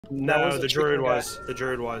No, the druid was. The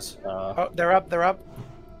druid was. Oh, they're up. They're up.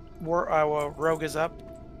 Rogue is up.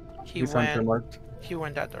 He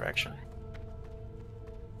went that direction.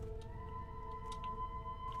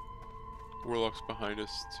 Warlock's behind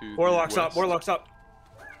us to Warlock's the up. west. Warlock's up.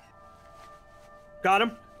 Got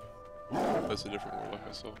him. That's a different warlock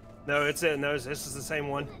I saw. No, it's it. No, this is the same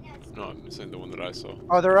one. No, I'm saying the one that I saw.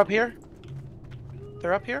 Oh, they're up here.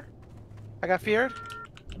 They're up here. I got feared.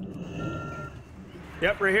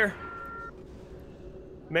 Yep, right here.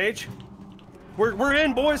 Mage. We're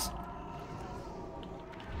in, boys.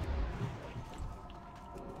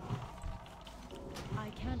 I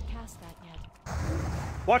can't cast that yet.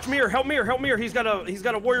 Watch Mir. Help Mir. Help Mir. He's got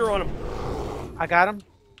a warrior on him. I got him.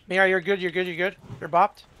 Mira, you're good. You're good. You're good. You're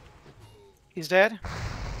bopped. He's dead.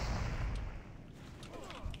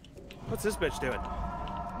 What's this bitch doing?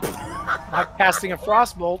 I'm casting a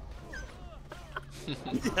frostbolt.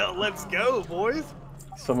 Yeah, let's go, boys.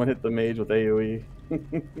 Someone hit the mage with AoE.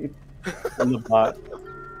 On the bot.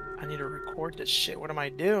 I need to record this shit. What am I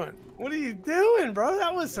doing? What are you doing, bro?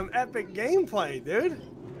 That was some epic gameplay, dude.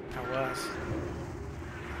 I was.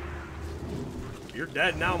 You're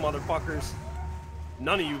dead now, motherfuckers.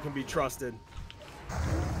 None of you can be trusted.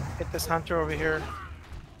 Hit this hunter over here.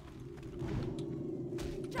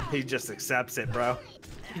 He just accepts it, bro.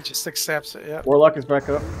 He just accepts it. Yeah. Warlock is back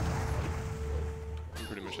up. I'm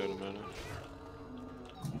pretty much out of mana.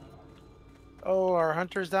 Oh, our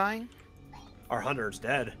hunter's dying. Our hunter's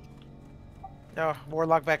dead. No,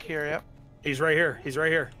 warlock back here. Yep. He's right here. He's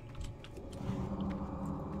right here.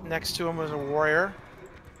 Next to him was a warrior.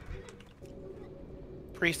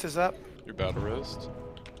 Priest is up. Your battle rest.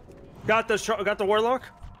 Got the warlock.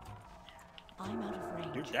 I'm out of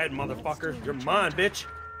range. You're dead, motherfucker. You're mine, bitch.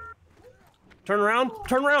 Turn around.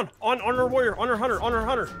 Turn around. On our warrior. On our hunter. On our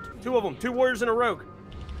hunter. Two of them. Two warriors and a rogue.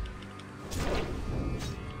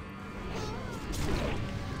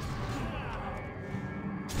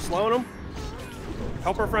 Slowing them.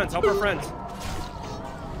 Help our friends. Help our friends.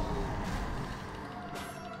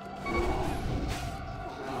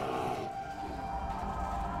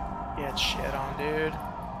 Get shit on, dude.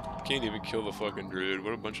 Can't even kill the fucking druid.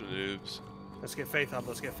 What a bunch of noobs. Let's get Faith up.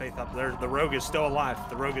 Let's get Faith up. The rogue is still alive.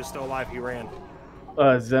 The rogue is still alive. He ran.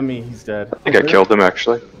 Zemi, he's dead. I think I killed him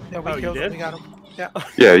actually. Yeah, we Oh, you killed him. did? We got him. Yeah.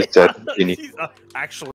 Yeah, he's dead. He's, actually.